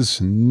there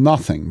is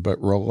nothing but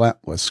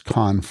relentless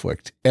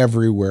conflict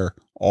everywhere,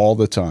 all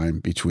the time,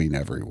 between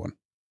everyone.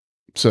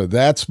 So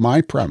that's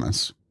my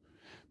premise.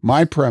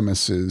 My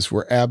premise is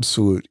we're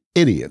absolute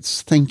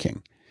idiots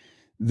thinking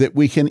that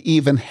we can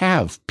even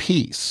have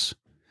peace.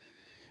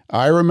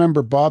 I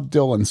remember Bob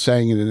Dylan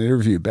saying in an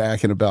interview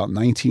back in about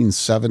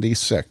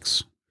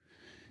 1976,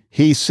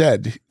 he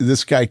said,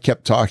 this guy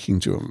kept talking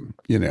to him,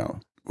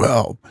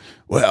 well,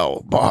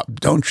 Bob,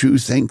 don't you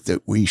think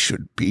that we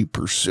should be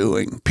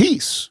pursuing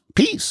peace?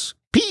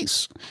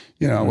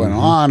 Went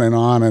on and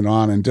on and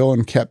on, and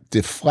Dylan kept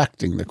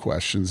deflecting the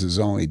questions as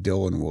only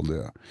Dylan will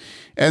do.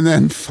 And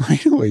then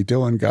finally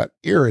Dylan got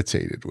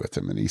irritated with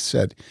him, and he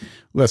said,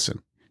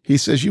 listen, he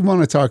says, you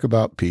want to talk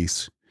about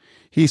peace?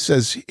 He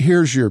says,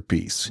 here's your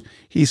peace.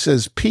 He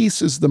says,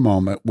 peace is the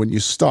moment when you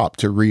stop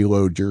to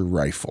reload your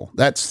rifle.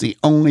 That's the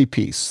only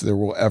peace there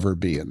will ever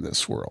be in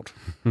this world.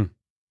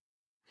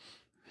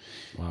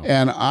 Wow.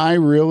 And I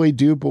really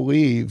do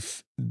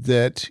believe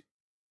that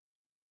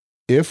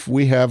if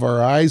we have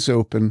our eyes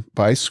open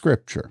by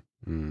Scripture,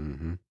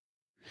 and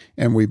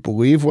we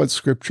believe what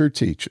Scripture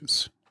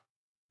teaches,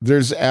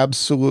 there's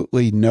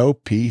absolutely no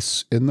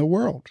peace in the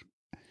world.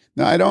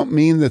 Now, I don't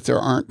mean that there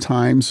aren't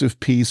times of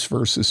peace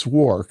versus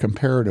war,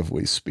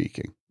 comparatively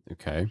speaking.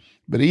 Okay.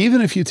 But even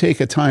if you take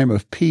a time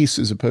of peace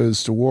as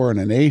opposed to war in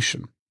a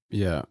nation,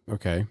 yeah,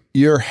 okay,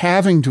 you're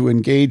having to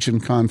engage in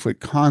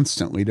conflict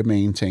constantly to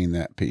maintain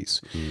that peace.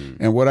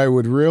 And what I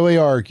would really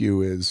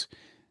argue is,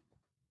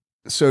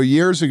 so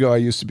years ago, I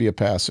used to be a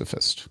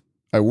pacifist.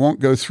 I won't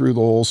go through the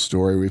whole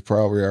story. We've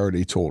probably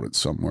already told it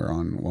somewhere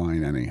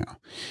online anyhow.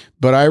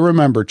 But I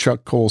remember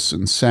Chuck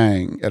Colson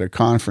saying at a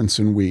conference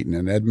in Wheaton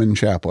in Edmund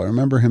Chapel, I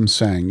remember him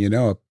saying,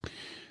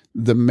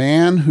 the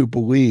man who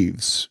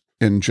believes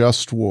in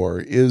just war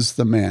is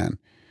the man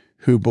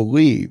who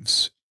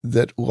believes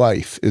that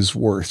life is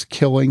worth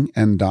killing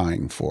and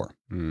dying for.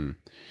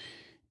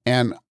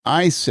 And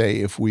I say,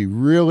 if we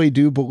really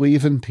do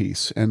believe in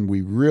peace and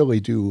we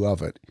really do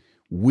love it,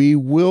 we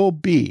will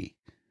be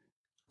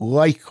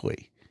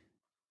likely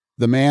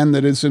the man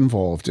that is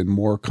involved in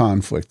more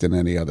conflict than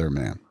any other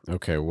man.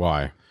 Okay,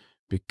 why?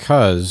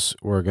 Because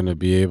we're going to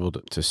be able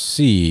to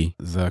see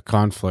the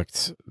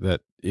conflict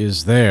that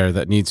is there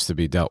that needs to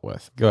be dealt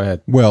with. Go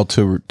ahead. Well,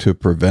 to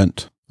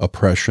prevent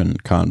oppression,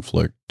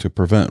 conflict, to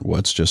prevent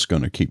what's just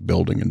going to keep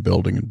building and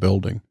building and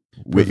building.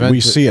 We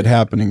see it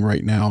happening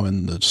right now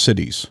in the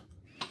cities.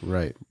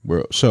 Right.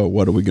 So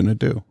what are we going to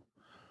do?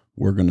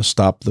 We're going to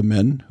stop the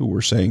men who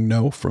were saying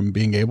no from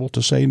being able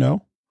to say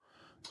no.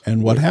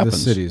 And what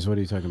happens? The cities, what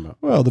are you talking about?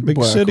 Well, the big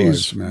Black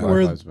cities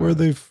where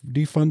they've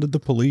defunded the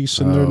police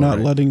and they're not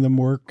letting them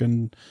work.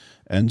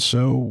 And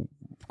so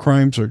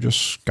crimes are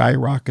just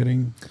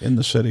skyrocketing in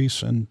the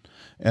cities.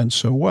 And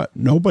so what?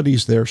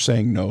 Nobody's there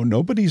saying no.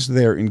 Nobody's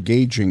there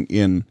engaging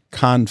in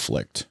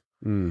conflict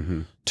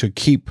to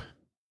keep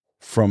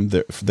from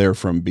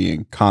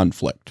being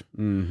conflict.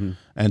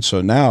 And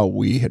so now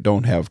we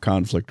don't have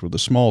conflict with a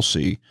small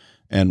c,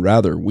 and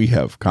rather we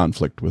have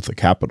conflict with a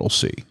capital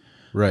C.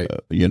 Right.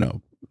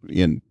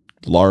 In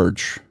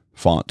large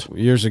font.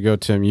 Years ago,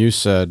 Tim, you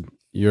said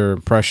your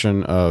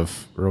impression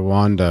of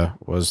Rwanda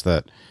was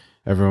that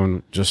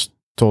everyone just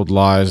told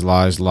lies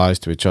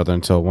to each other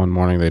until one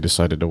morning they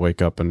decided to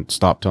wake up and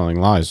stop telling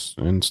lies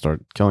and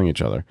start killing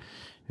each other.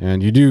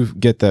 And you do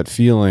get that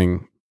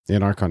feeling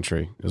in our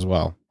country as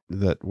well,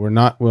 that we're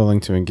not willing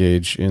to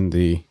engage in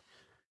the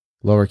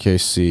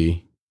lowercase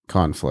c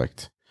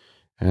conflict.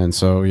 And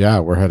so, yeah,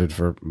 we're headed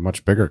for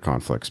much bigger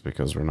conflicts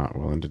because we're not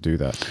willing to do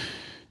that.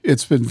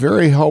 It's been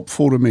very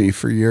helpful to me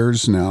for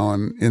years now.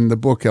 And in the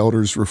book,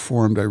 Elders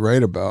Reformed, I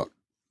write about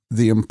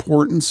the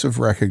importance of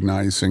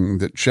recognizing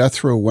that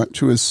Jethro went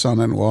to his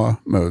son-in-law,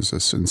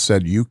 Moses, and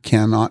said, you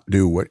cannot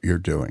do what you're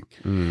doing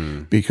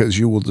because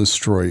you will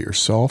destroy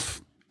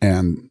yourself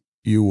and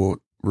you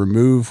will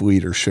remove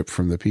leadership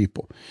from the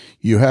people.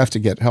 You have to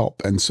get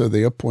help. And so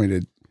they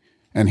appointed,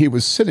 and he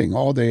was sitting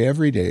all day,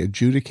 every day,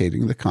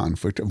 adjudicating the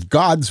conflict of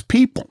God's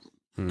people.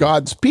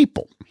 God's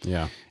people.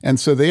 Yeah. And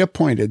so they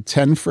appointed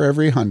 10 for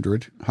every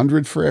 100,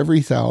 100 for every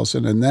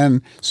 1,000, and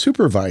then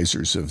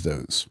supervisors of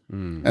those.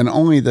 And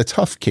only the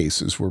tough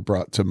cases were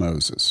brought to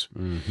Moses.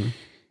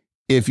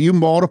 If you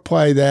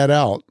multiply that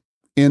out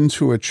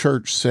into a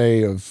church,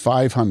 say, of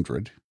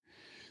 500,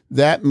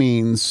 that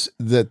means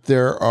that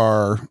there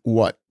are,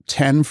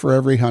 10 for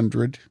every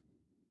 100?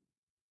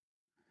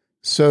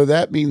 So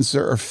that means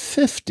there are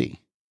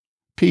 50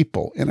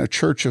 people in a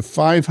church of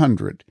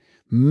 500,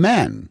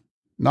 men,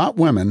 not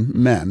women,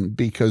 men,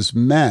 because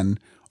men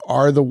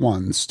are the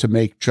ones to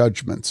make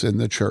judgments in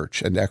the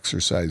church and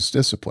exercise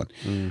discipline.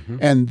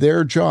 And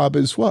their job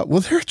is what?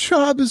 Well, their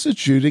job is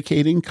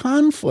adjudicating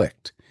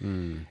conflict.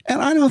 And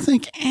I don't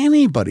think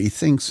anybody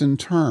thinks in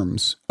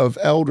terms of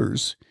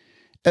elders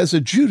as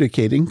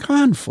adjudicating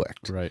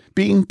conflict, right,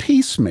 being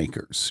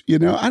peacemakers.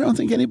 I don't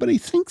think anybody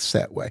thinks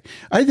that way.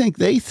 I think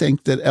they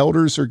think that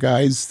elders are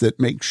guys that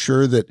make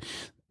sure that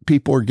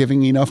people are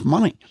giving enough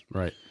money.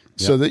 Right.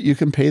 So that you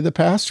can pay the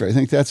pastor. I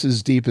think that's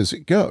as deep as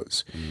it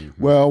goes.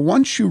 Well,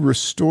 once you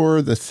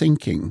restore the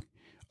thinking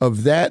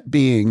of that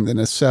being the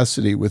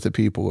necessity with the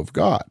people of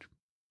God,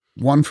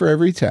 1 for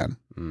every 10,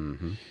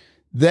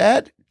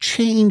 that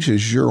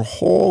changes your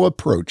whole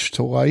approach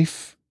to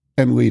life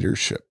and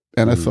leadership.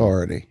 and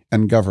authority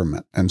and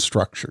government and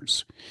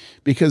structures.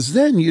 Because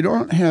then you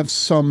don't have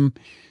some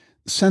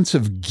sense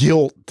of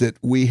guilt that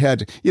we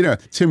had.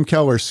 Tim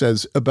Keller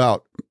says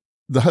about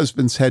the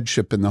husband's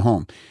headship in the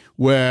home.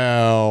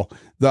 Well,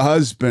 the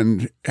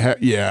husband,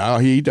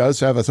 he does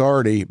have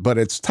authority, but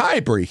it's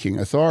tie-breaking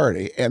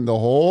authority. And the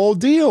whole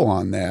deal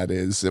on that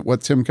is that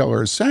what Tim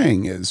Keller is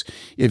saying is,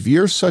 if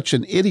you're such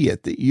an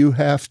idiot that you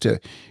have to,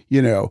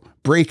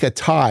 break a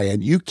tie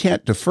and you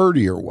can't defer to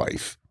your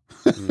wife,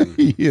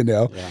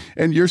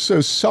 and you're so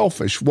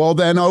selfish, well,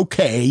 then,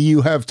 okay,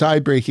 you have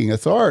tie-breaking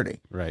authority.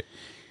 Right.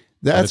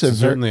 That's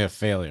certainly a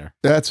failure.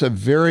 That's a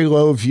very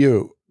low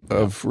view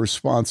of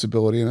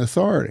responsibility and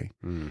authority.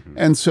 Mm-hmm.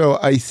 And so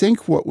I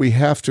think what we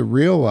have to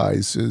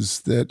realize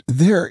is that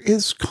there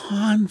is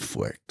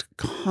conflict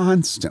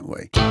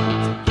constantly.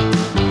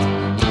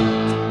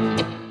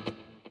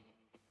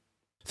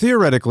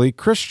 Theoretically,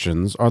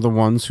 Christians are the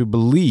ones who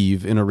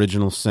believe in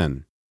original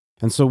sin.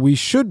 And so we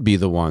should be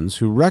the ones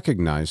who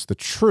recognize the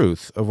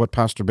truth of what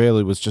Pastor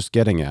Bailey was just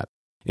getting at.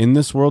 In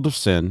this world of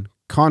sin,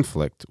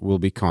 conflict will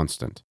be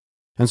constant.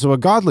 And so a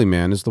godly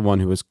man is the one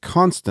who is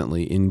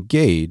constantly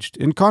engaged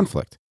in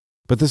conflict.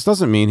 But this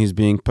doesn't mean he's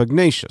being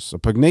pugnacious. A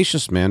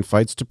pugnacious man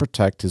fights to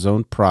protect his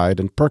own pride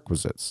and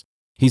perquisites.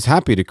 He's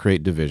happy to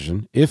create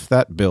division if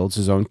that builds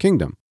his own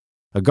kingdom.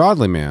 A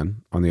godly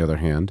man, on the other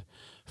hand,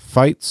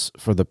 fights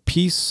for the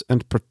peace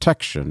and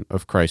protection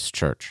of Christ's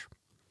church.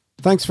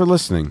 Thanks for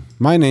listening.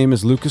 My name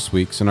is Lucas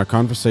Weeks, and our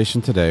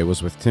conversation today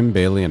was with Tim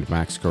Bailey and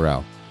Max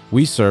Gorell.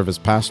 We serve as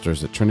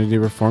pastors at Trinity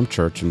Reformed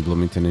Church in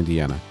Bloomington,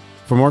 Indiana.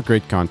 For more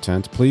great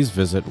content, please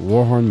visit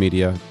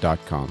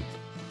warhornmedia.com.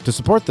 To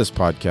support this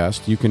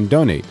podcast, you can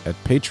donate at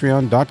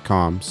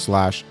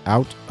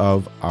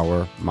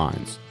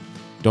patreon.com/outofourminds.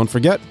 Don't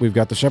forget, we've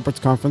got the Shepherds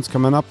Conference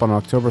coming up on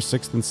October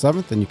 6th and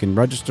 7th, and you can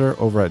register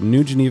over at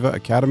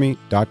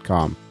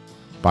newgenevaacademy.com.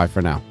 Bye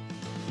for now.